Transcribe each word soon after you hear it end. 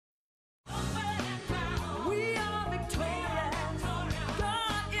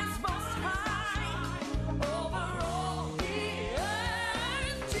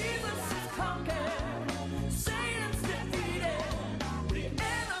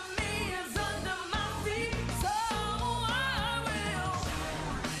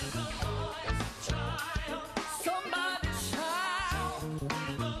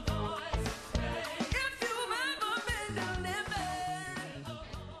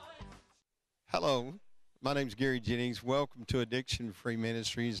Hello, my name's Gary Jennings. Welcome to Addiction Free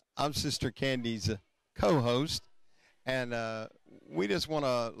Ministries. I'm Sister Kandi's co-host, and we just want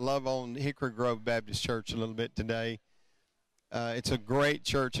to love on Hickory Grove Baptist Church a little bit today. It's a great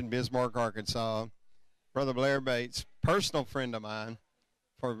church in Bismarck, Arkansas. Brother Blair Bates, personal friend of mine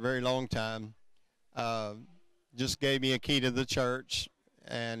for a very long time, just gave me a key to the church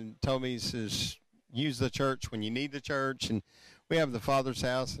and told me, he says, use the church when you need the church. And we have the Father's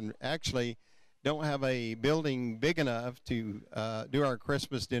house, and actually don't have a building big enough to do our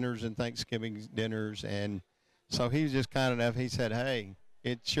Christmas dinners and Thanksgiving dinners. And so he was just kind enough. He said, hey,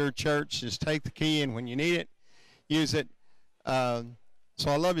 it's your church. Just take the key, and when you need it, use it. So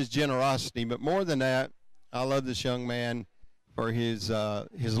I love his generosity. But more than that, I love this young man for his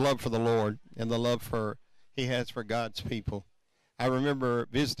love for the Lord and the love he has for God's people. I remember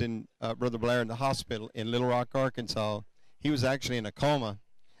visiting Brother Blair in the hospital in Little Rock, Arkansas. He was actually in a coma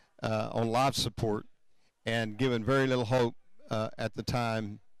on life support and given very little hope at the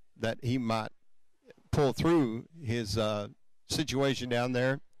time that he might pull through his situation down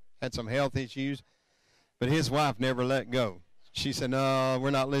there. Had some health issues, but his wife never let go. She said, no, we're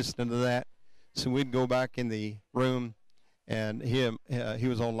not listening to that. So we'd go back in the room, and he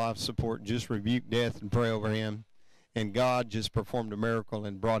was on life support, and just rebuke death and pray over him. And God just performed a miracle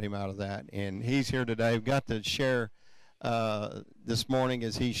and brought him out of that. And he's here today. We've got to share this morning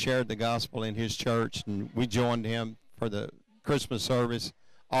as he shared the gospel in his church, and we joined him for the Christmas service.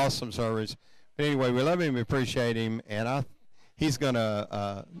 Awesome service. But anyway, we love him, we appreciate him, and he's going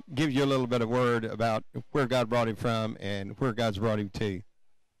to give you a little bit of word about where God brought him from and where God's brought him to.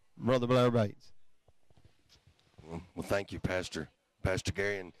 Brother Blair Bates. Well, thank you, Pastor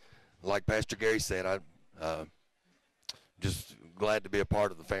Gary. And like Pastor Gary said, I'm just glad to be a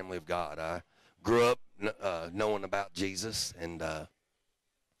part of the family of God. I grew up knowing about Jesus, and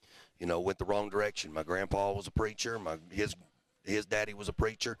went the wrong direction. My grandpa was a preacher. His daddy was a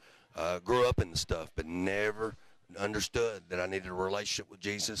preacher. Grew up in the stuff, but never understood that I needed a relationship with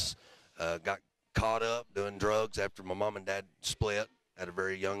Jesus. Got caught up doing drugs after my mom and dad split at a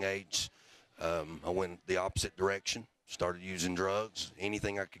very young age. I went the opposite direction. Started using drugs,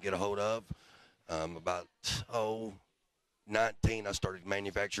 anything I could get a hold of. About 19, I started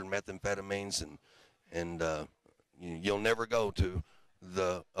manufacturing methamphetamines, and you'll never go to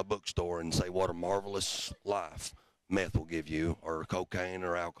a bookstore and say what a marvelous life meth will give you, or cocaine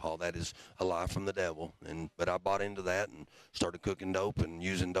or alcohol. That is a lie from the devil. But I bought into that and started cooking dope and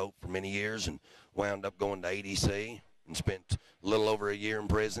using dope for many years, and wound up going to ADC and spent a little over a year in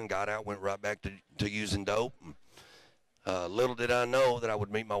prison. Got out, went right back to using dope. Little did I know that I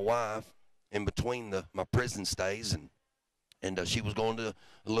would meet my wife in between my prison stays, and she was going to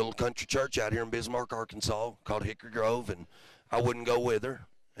a little country church out here in Bismarck, Arkansas, called Hickory Grove, and I wouldn't go with her.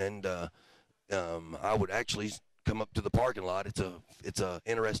 And I would actually come up to the parking lot. It's a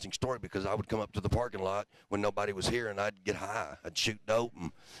interesting story, because I would come up to the parking lot when nobody was here, and I'd get high. I'd shoot dope,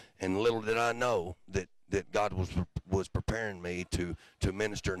 and little did I know that God was preparing me to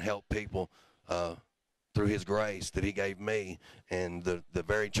minister and help people through his grace that he gave me. And the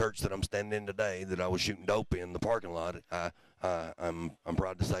very church that I'm standing in today, that I was shooting dope in the parking lot, I'm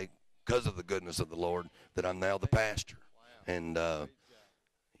proud to say, because of the goodness of the Lord, that I'm now the pastor. And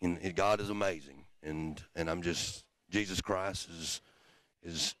God is amazing, and I'm just, Jesus Christ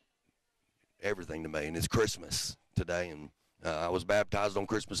is everything to me. And it's Christmas today, and I was baptized on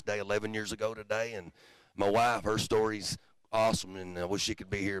Christmas Day 11 years ago today. And my wife, her story's awesome, and I wish she could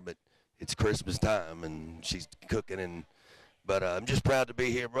be here, but it's Christmas time, and she's cooking. But I'm just proud to be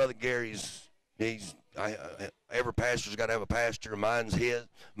here. Brother Gary's, every pastor's got to have a pastor. Mine's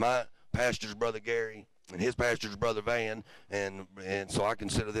my pastor's Brother Gary, and his pastor's Brother Van, and so I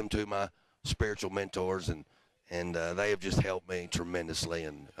consider them two my spiritual mentors, and they have just helped me tremendously,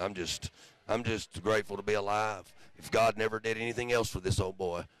 and I'm just grateful to be alive. If God never did anything else for this old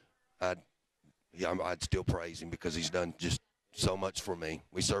boy, I'd still praise him, because he's done just so much for me.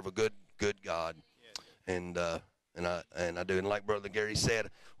 We serve a good God, and I do. And like Brother Gary said,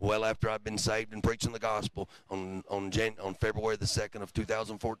 well after I've been saved and preaching the gospel, on February the 2nd of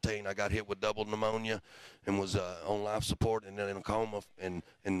 2014, I got hit with double pneumonia and was on life support and then in a coma, and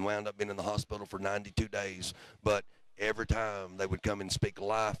wound up being in the hospital for 92 days. But every time they would come and speak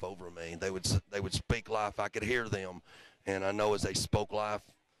life over me, they would speak life. I could hear them, and I know as they spoke life,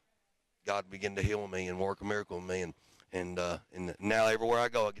 God began to heal me and work a miracle in me. And now everywhere I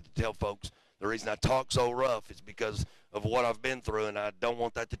go, I get to tell folks, the reason I talk so rough is because of what I've been through, and I don't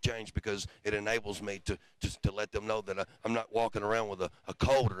want that to change, because it enables me to let them know that I'm not walking around with a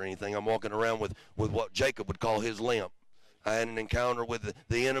cold or anything. I'm walking around with what Jacob would call his limp. I had an encounter with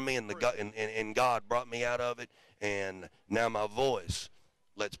the enemy, and and God brought me out of it. And now my voice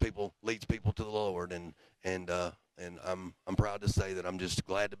leads people to the Lord. And I'm proud to say that I'm just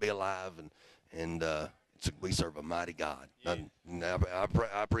glad to be alive. And we serve a mighty God. Yeah.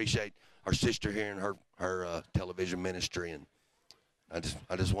 I appreciate our sister here and her television ministry, and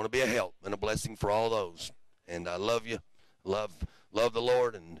I just want to be a help and a blessing for all those. And I love you, love the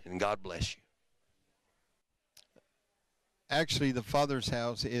Lord, and God bless you. Actually, the Father's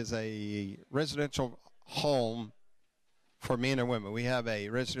House is a residential home for men and women. We have a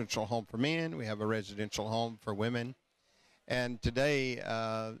residential home for men. We have a residential home for women. And today,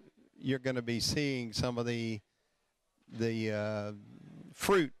 you're going to be seeing some of the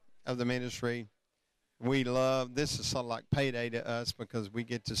fruit of the ministry. We love, this is sort of like payday to us because we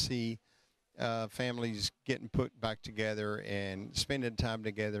get to see families getting put back together and spending time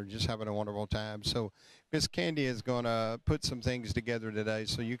together, just having a wonderful time. So Miss Kandi is going to put some things together today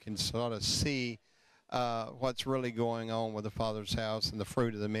so you can sort of see what's really going on with the Father's House and the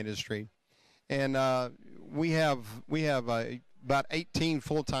fruit of the ministry. And we have about 18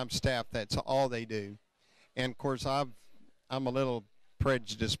 full-time staff. That's all they do. And, of course, I'm a little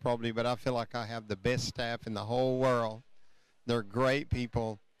prejudiced probably, but I feel like I have the best staff in the whole world. They're great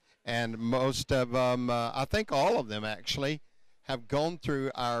people. And most of them, I think all of them actually, have gone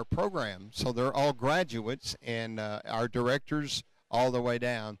through our program. So they're all graduates, and our directors all the way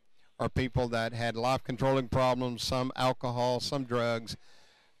down are people that had life-controlling problems, some alcohol, some drugs.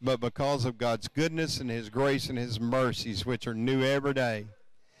 But because of God's goodness and His grace and His mercies, which are new every day,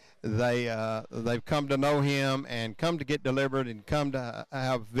 they've come to know Him and come to get delivered and come to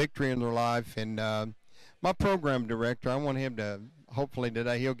have victory in their life. And my program director, I want him to, hopefully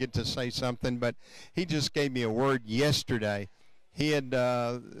today he'll get to say something, but he just gave me a word yesterday. He had,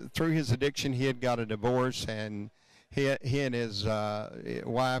 through his addiction, he had got a divorce, and he and his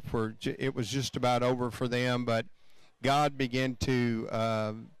wife it was just about over for them, but God began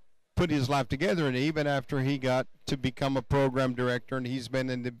to put his life together, and even after he got to become a program director, and he's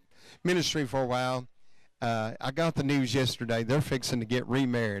been in the ministry for a while, I got the news yesterday. They're fixing to get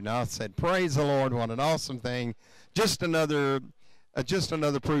remarried, and I said, praise the Lord, what an awesome thing. Just another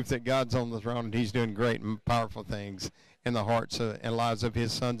proof that God's on the throne, and He's doing great and powerful things in the hearts and lives of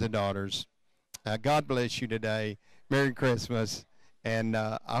His sons and daughters. God bless you today. Merry Christmas, and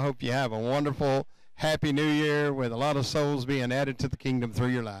I hope you have a wonderful, happy New Year with a lot of souls being added to the kingdom through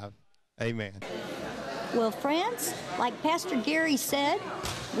your life. Amen. Well, friends, like Pastor Gary said,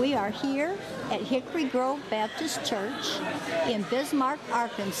 we are here at Hickory Grove Baptist Church in Bismarck,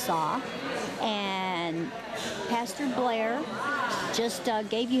 Arkansas, and Pastor Blair just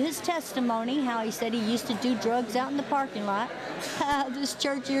gave you his testimony, how he said he used to do drugs out in the parking lot of this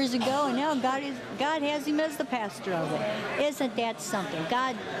church years ago, and now God has him as the pastor of it. Isn't that something?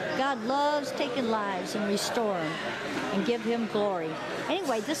 God loves taking lives and restoring and give Him glory.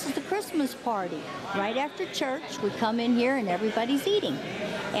 Anyway, this is the Christmas party. Right after church, we come in here and everybody's eating.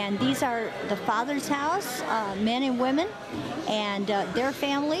 And these are the Father's House, men and women, and their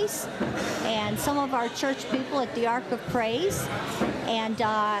families, and some of our church people at the Ark of Praise. And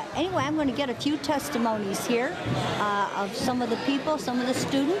anyway, I'm going to get a few testimonies here of some of the people, some of the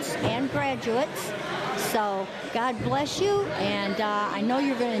students and graduates. So God bless you, and I know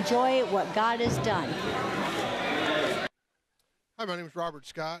you're going to enjoy what God has done. Hi, my name is Robert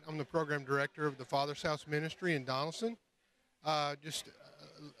Scott. I'm the program director of the Father's House Ministry in Donaldson. Just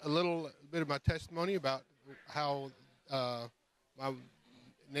a little bit of my testimony about how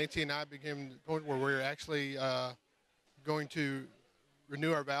Nancy and I became to the point where we're actually going to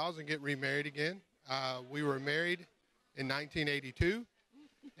renew our vows and get remarried again. We were married in 1982,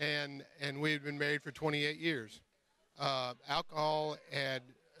 and we had been married for 28 years. Alcohol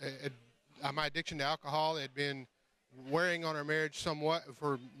my addiction to alcohol had been wearing on our marriage somewhat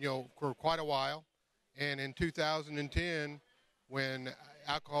for quite a while, and in 2010, when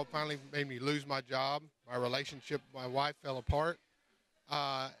alcohol finally made me lose my job, my relationship with my wife fell apart,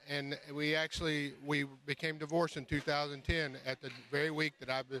 and we became divorced in 2010 at the very week that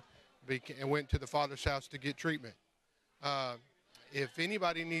I went to the Father's House to get treatment. If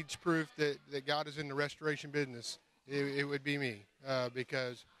anybody needs proof that God is in the restoration business, it would be me,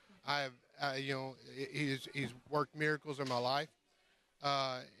 because He's worked miracles in my life,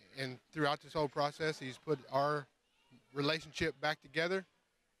 and throughout this whole process, He's put our relationship back together,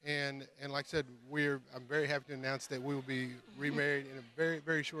 and like I said, I'm very happy to announce that we will be remarried in a very,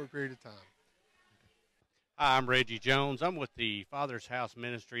 very short period of time. Hi, I'm Reggie Jones. I'm with the Father's House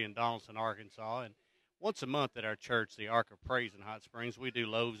Ministry in Donaldson, Arkansas, and once a month at our church, the Ark of Praise in Hot Springs, we do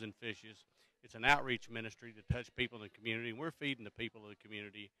loaves and fishes. It's an outreach ministry to touch people in the community, and we're feeding the people of the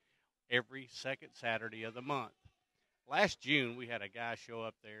community every second Saturday of the month. Last June, we had a guy show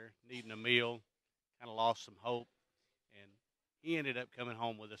up there needing a meal, kind of lost some hope, and he ended up coming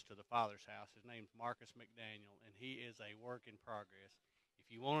home with us to the Father's house. His name's Marcus McDaniel, and he is a work in progress.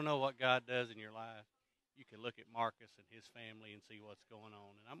 If you want to know what God does in your life, you can look at Marcus and his family and see what's going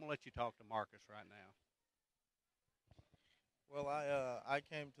on. And I'm going to let you talk to Marcus right now. Well, I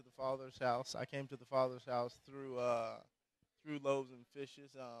came to the Father's house. I came to the Father's house through loaves and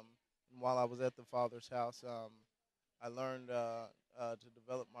fishes. And while I was at the Father's house, I learned to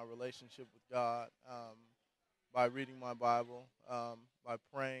develop my relationship with God by reading my Bible, by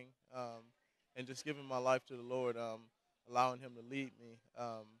praying, and just giving my life to the Lord, allowing Him to lead me.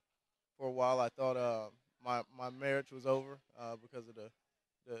 For a while, I thought my marriage was over because of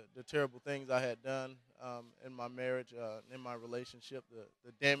the terrible things I had done in my marriage, in my relationship,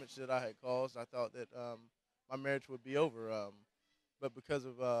 the damage that I had caused. I thought that my marriage would be over. But because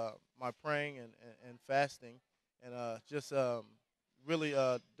of my praying and fasting and just really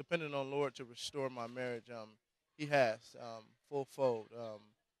depending on the Lord to restore my marriage, He has full fold.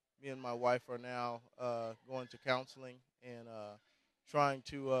 Me and my wife are now going to counseling and trying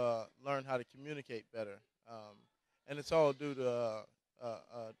to learn how to communicate better. And it's all due to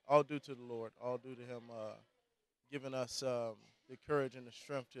the Lord, all due to Him giving us the courage and the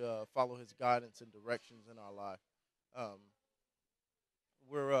strength to follow His guidance and directions in our life.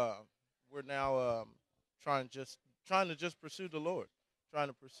 We're now trying to just pursue the Lord, trying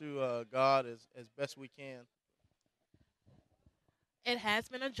to pursue God as best we can. It has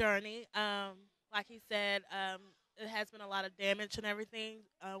been a journey. Like he said, it has been a lot of damage and everything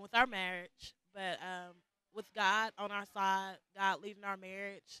with our marriage, but with God on our side, God leading our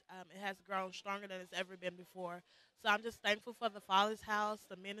marriage, it has grown stronger than it's ever been before. So I'm just thankful for the Father's house,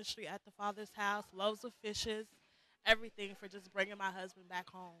 the ministry at the Father's house, loaves of fishes, everything for just bringing my husband back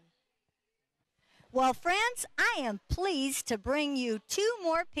home. Well, friends, I am pleased to bring you two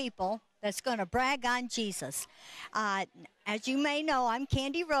more people that's going to brag on Jesus. As you may know, I'm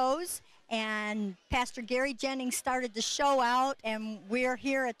Kandi Rose, and Pastor Gary Jennings started the show out, and we're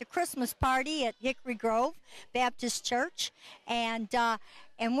here at the Christmas party at Hickory Grove Baptist Church, and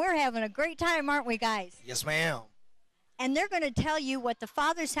we're having a great time, aren't we, guys? Yes, ma'am. And they're going to tell you what the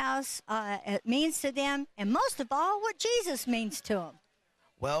Father's house it means to them, and most of all, what Jesus means to them.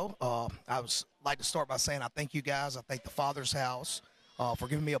 Well, I would like to start by saying I thank you guys. I thank the Father's house for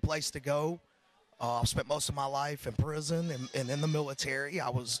giving me a place to go. I've spent most of my life in prison and in the military. I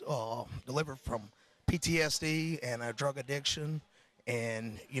was delivered from PTSD and a drug addiction.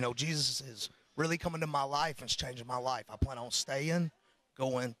 And, you know, Jesus is really coming to my life and it's changing my life. I plan on staying,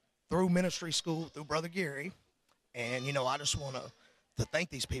 going through ministry school, through Brother Gary. And, you know, I just want to thank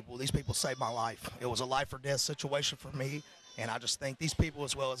these people. These people saved my life. It was a life or death situation for me. And I just thank these people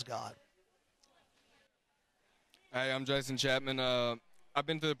as well as God. Hey, I'm Jason Chapman. I've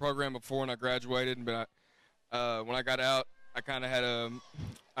been through the program before and I graduated, but when I got out, I kind of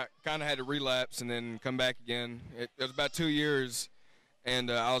had to relapse and then come back again. It was about 2 years, and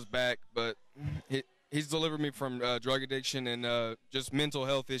I was back. But he's delivered me from drug addiction and just mental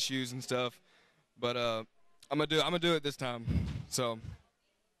health issues and stuff. But I'm gonna do it this time. So.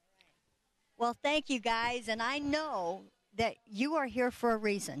 Well, thank you, guys, and I know that you are here for a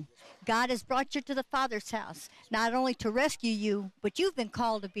reason. God has brought you to the Father's house, not only to rescue you, but you've been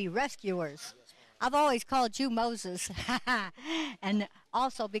called to be rescuers. I've always called you Moses. And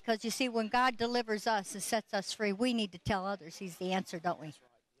also because, you see, when God delivers us and sets us free, we need to tell others He's the answer, don't we?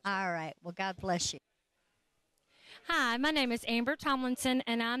 All right. Well, God bless you. Hi, my name is Amber Tomlinson,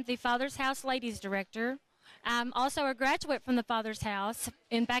 and I'm the Father's House Ladies Director. I'm also a graduate from the Father's House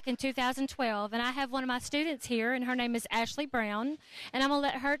back in 2012, and I have one of my students here, and her name is Ashley Brown, and I'm going to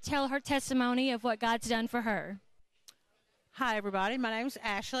let her tell her testimony of what God's done for her. Hi, everybody. My name's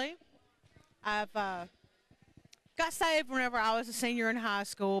Ashley. I've got saved whenever I was a senior in high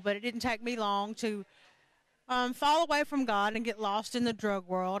school, but it didn't take me long to fall away from God and get lost in the drug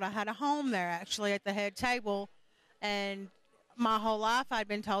world. I had a home there, actually, at the head table, and my whole life I'd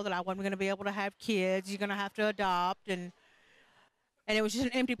been told that I wasn't going to be able to have kids. You're going to have to adopt, and it was just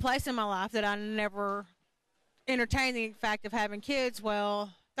an empty place in my life that I never entertained the fact of having kids. Well,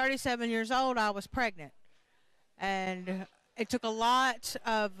 37 years old, I was pregnant, and it took a lot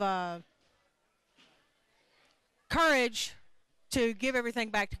of courage to give everything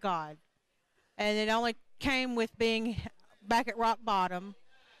back to God, and it only came with being back at rock bottom,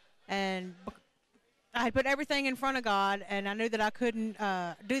 and I had put everything in front of God, and I knew that I couldn't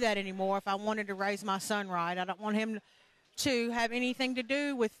do that anymore if I wanted to raise my son right. I don't want him to have anything to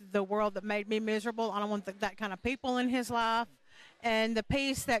do with the world that made me miserable. I don't want that kind of people in his life. And the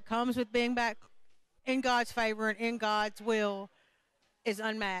peace that comes with being back in God's favor and in God's will is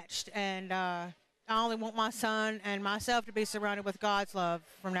unmatched. And I only want my son and myself to be surrounded with God's love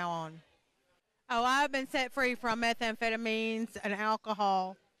from now on. Oh, I've been set free from methamphetamines and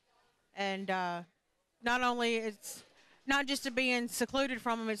alcohol. And not only it's not just to being secluded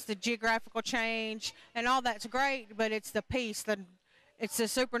from them, it's the geographical change, and all that's great, but it's the peace, it's the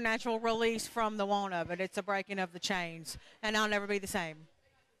supernatural release from the want of it. It's a breaking of the chains, and I'll never be the same.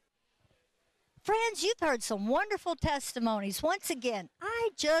 Friends, you've heard some wonderful testimonies. Once again, I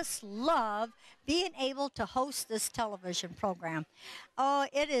just love being able to host this television program. Oh,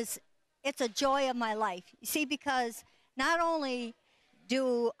 it's a joy of my life. You see, because not only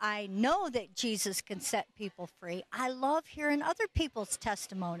do I know that Jesus can set people free, I love hearing other people's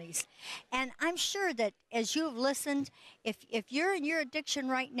testimonies. And I'm sure that as you've listened, if you're in your addiction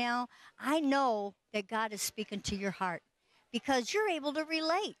right now, I know that God is speaking to your heart because you're able to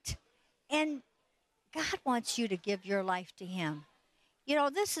relate. And God wants you to give your life to Him. You know,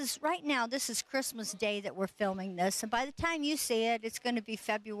 this is Christmas Day that we're filming this. And by the time you see it, it's going to be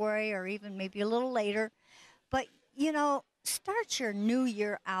February or even maybe a little later. But, you know, start your new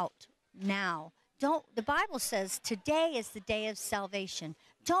year out now. The Bible says today is the day of salvation.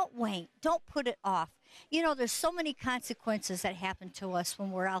 Don't wait. Don't put it off. You know, there's so many consequences that happen to us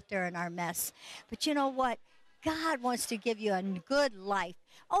when we're out there in our mess. But you know what? God wants to give you a good life.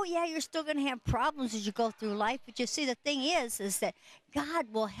 Oh, yeah, you're still going to have problems as you go through life. But you see, the thing is that God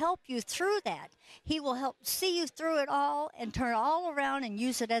will help you through that. He will help see you through it all and turn it all around and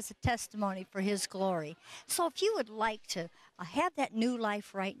use it as a testimony for His glory. So if you would like to have that new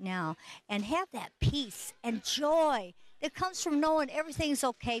life right now and have that peace and joy that comes from knowing everything's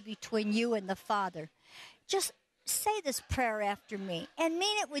okay between you and the Father, just say this prayer after me and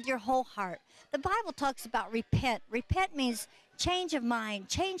mean it with your whole heart. The Bible talks about repent. Repent means change of mind,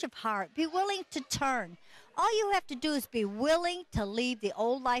 change of heart. Be willing to turn. All you have to do is be willing to leave the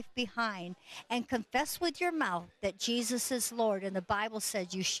old life behind and confess with your mouth that Jesus is Lord, and the Bible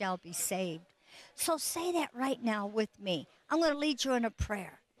says you shall be saved. So say that right now with me. I'm going to lead you in a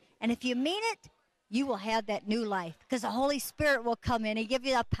prayer. And if you mean it, you will have that new life because the Holy Spirit will come in and give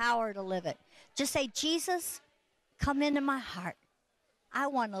you the power to live it. Just say, Jesus, come into my heart. I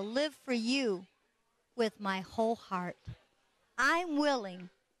want to live for you with my whole heart. I'm willing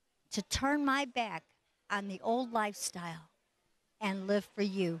to turn my back on the old lifestyle and live for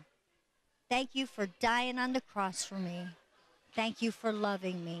you. Thank you for dying on the cross for me. Thank you for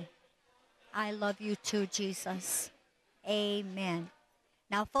loving me. I love you too, Jesus. Amen.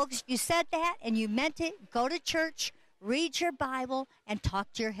 Now, folks, if you said that and you meant it, go to church, read your Bible, and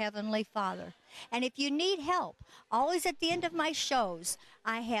talk to your Heavenly Father. And if you need help, always at the end of my shows,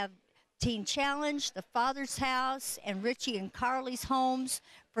 I have Teen Challenge, the Father's House, and Richie and Carly's homes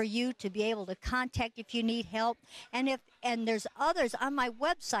for you to be able to contact if you need help. And there's others on my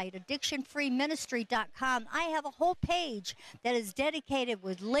website, addictionfreeministry.com. I have a whole page that is dedicated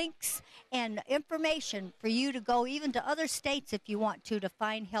with links and information for you to go even to other states if you want to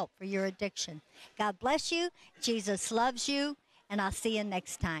find help for your addiction. God bless you. Jesus loves you. And I'll see you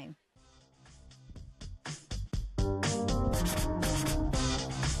next time.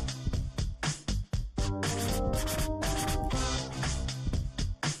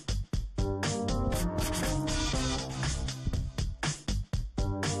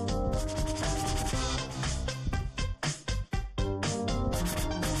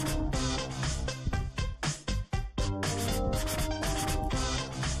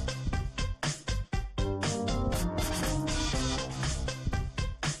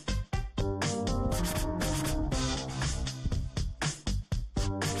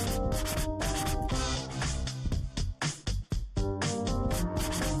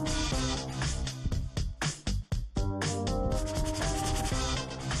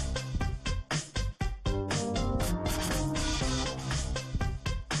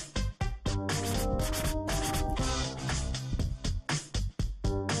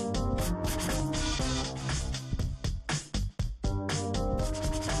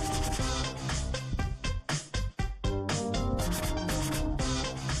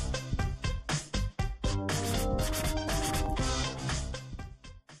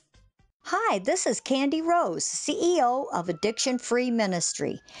 Hi, this is Kandi Rose, CEO of Addiction Free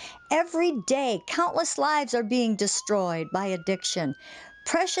Ministry. Every day, countless lives are being destroyed by addiction.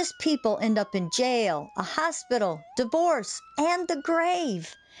 Precious people end up in jail, a hospital, divorce, and the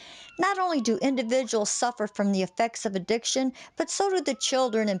grave. Not only do individuals suffer from the effects of addiction, but so do the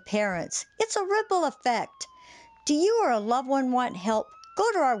children and parents. It's a ripple effect. Do you or a loved one want help?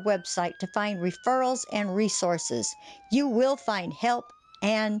 Go to our website to find referrals and resources. You will find help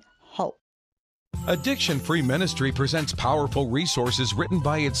and hope. Addiction Free Ministry presents powerful resources written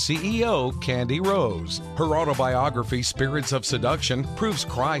by its CEO, Kandi Rose. Her autobiography, Spirits of Seduction, proves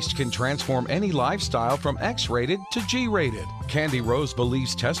Christ can transform any lifestyle from X-rated to G-rated. Kandi Rose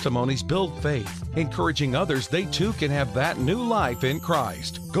believes testimonies build faith, encouraging others they too can have that new life in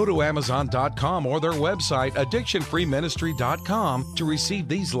Christ. Go to Amazon.com or their website, addictionfreeministry.com, to receive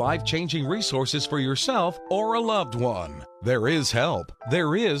these life-changing resources for yourself or a loved one. There is help.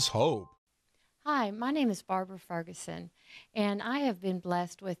 There is hope. Hi, my name is Barbara Ferguson, and I have been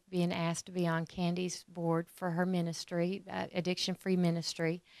blessed with being asked to be on Kandi's board for her ministry, Addiction Free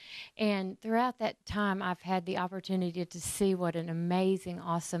Ministry. And throughout that time, I've had the opportunity to see what an amazing,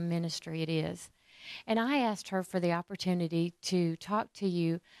 awesome ministry it is. And I asked her for the opportunity to talk to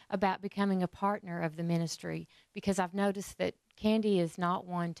you about becoming a partner of the ministry, because I've noticed that Kandi is not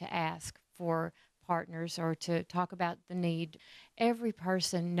one to ask for partners or to talk about the need. Every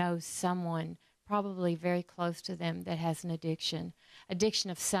person knows someone probably very close to them that has an addiction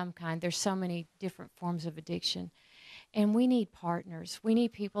of some kind. There's so many different forms of addiction. And we need partners. We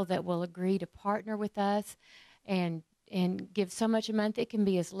need people that will agree to partner with us and give so much a month. It can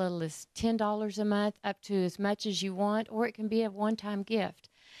be as little as $10 a month up to as much as you want, or it can be a one-time gift.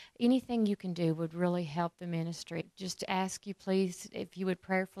 Anything you can do would really help the ministry. Just ask you, please, if you would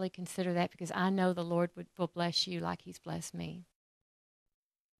prayerfully consider that, because I know the Lord will bless you like He's blessed me.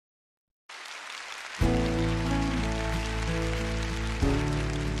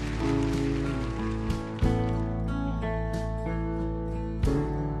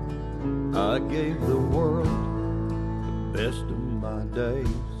 I gave the world the best of my days,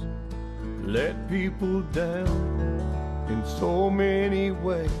 let people down in so many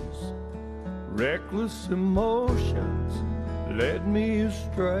ways. Reckless emotions led me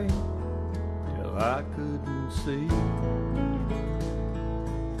astray till I couldn't see.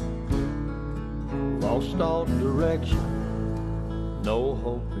 Lost all direction, no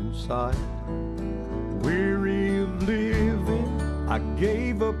hope in sight. Weary of living, I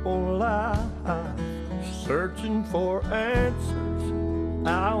gave up on life, searching for answers.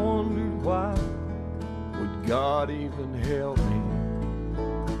 I wondered why would God even help me?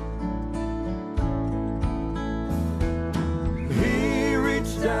 He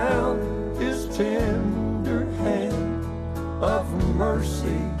reached down His tender hand of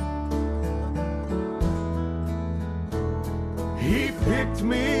mercy. He picked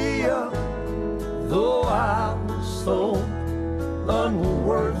me up, though I was so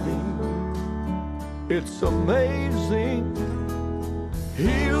unworthy. It's amazing.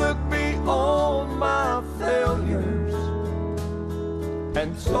 He looked beyond my failures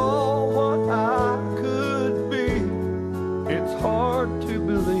and saw what I could be. It's hard to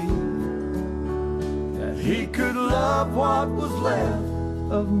believe that He could love what was left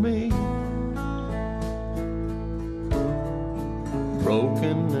of me.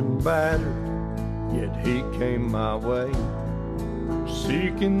 Broken and battered, yet He came my way,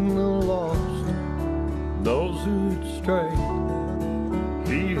 seeking the lost, those who'd strayed.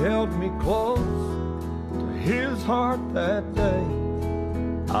 He held me close to His heart that day.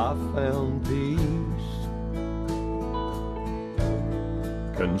 I found peace,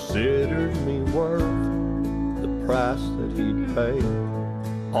 considered me worth the price that He'd paid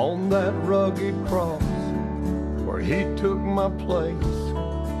on that rugged cross where He took my place.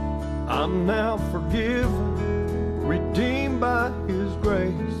 I'm now forgiven, redeemed by His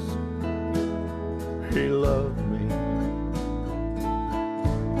grace. He loved me.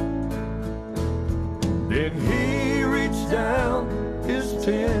 Then He reached down His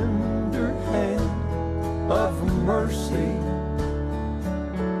tender hand of mercy.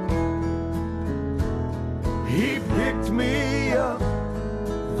 He picked me up,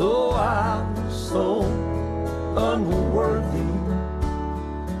 though I was so unworthy.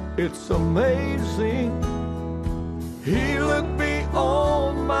 It's amazing. He looked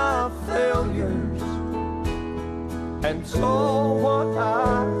beyond my failures and saw what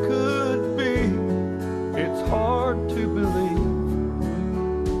I could be. It's hard to believe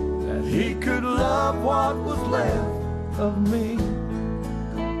that He could love what was left of me.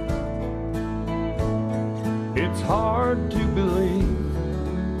 It's hard to believe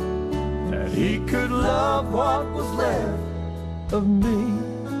that He could love what was left of me.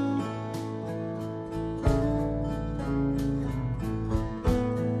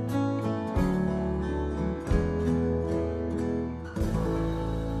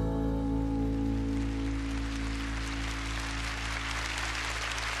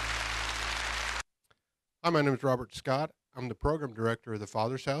 Hi, my name is Robert Scott. I'm the program director of the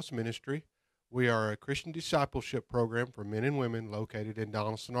Father's House Ministry. We are a Christian discipleship program for men and women located in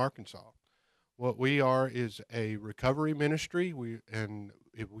Donaldson, Arkansas. What we are is a recovery ministry. We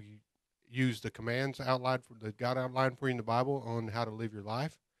use the commands that God outlined for you in the Bible on how to live your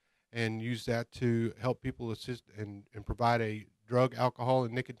life, and use that to help people assist and provide a drug, alcohol,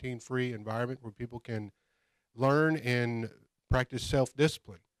 and nicotine-free environment where people can learn and practice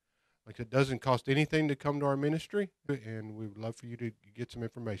self-discipline. Like, it doesn't cost anything to come to our ministry, and we would love for you to get some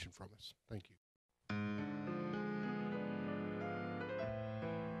information from us. Thank you.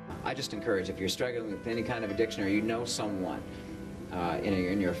 I just encourage, if you're struggling with any kind of addiction, or you know someone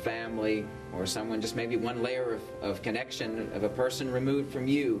in your family, or someone just maybe one layer of connection of a person removed from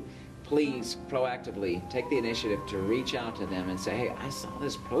you, please proactively take the initiative to reach out to them and say, hey, I saw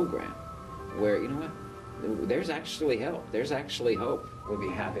this program where, you know what, there's actually help. There's actually hope. We'll be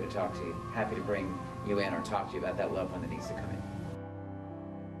happy to talk to you, happy to bring you in or talk to you about that loved one that needs to come in.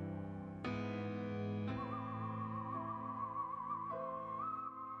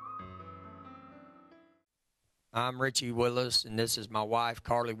 I'm Richie Willis, and this is my wife,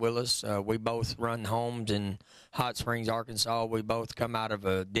 Carly Willis. We both run homes in Hot Springs, Arkansas. We both come out of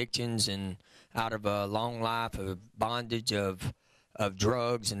addictions and out of a long life of bondage of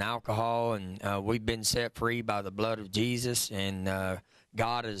drugs and alcohol, and we've been set free by the blood of Jesus, and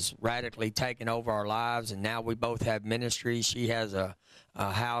God has radically taken over our lives, and now we both have ministries. She has a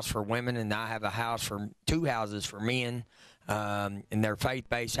house for women, and I have two houses for men. And they're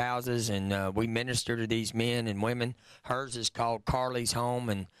faith-based houses, and we minister to these men and women. Hers is called Carly's Home,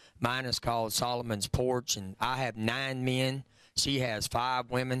 and mine is called Solomon's Porch, and I have 9 men. She has 5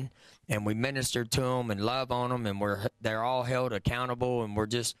 women, and we minister to them and love on them, and they're all held accountable, and we're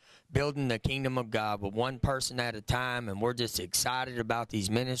just building the kingdom of God with one person at a time, and we're just excited about these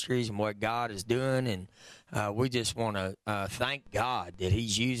ministries and what God is doing, and we just want to thank God that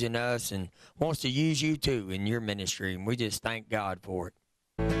He's using us and wants to use you too in your ministry, and we just thank God for it.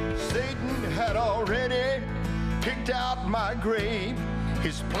 Satan had already picked out my grave.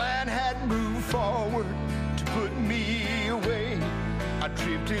 His plan had moved forward to put me away. I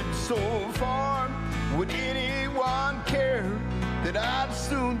drifted so far, would anyone care that I'd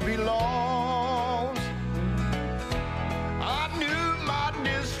soon be lost? I knew my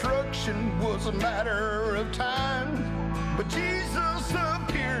destruction was a matter of time, but Jesus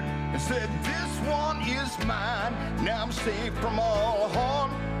appeared and said, this one is mine. Now I'm safe from all harm.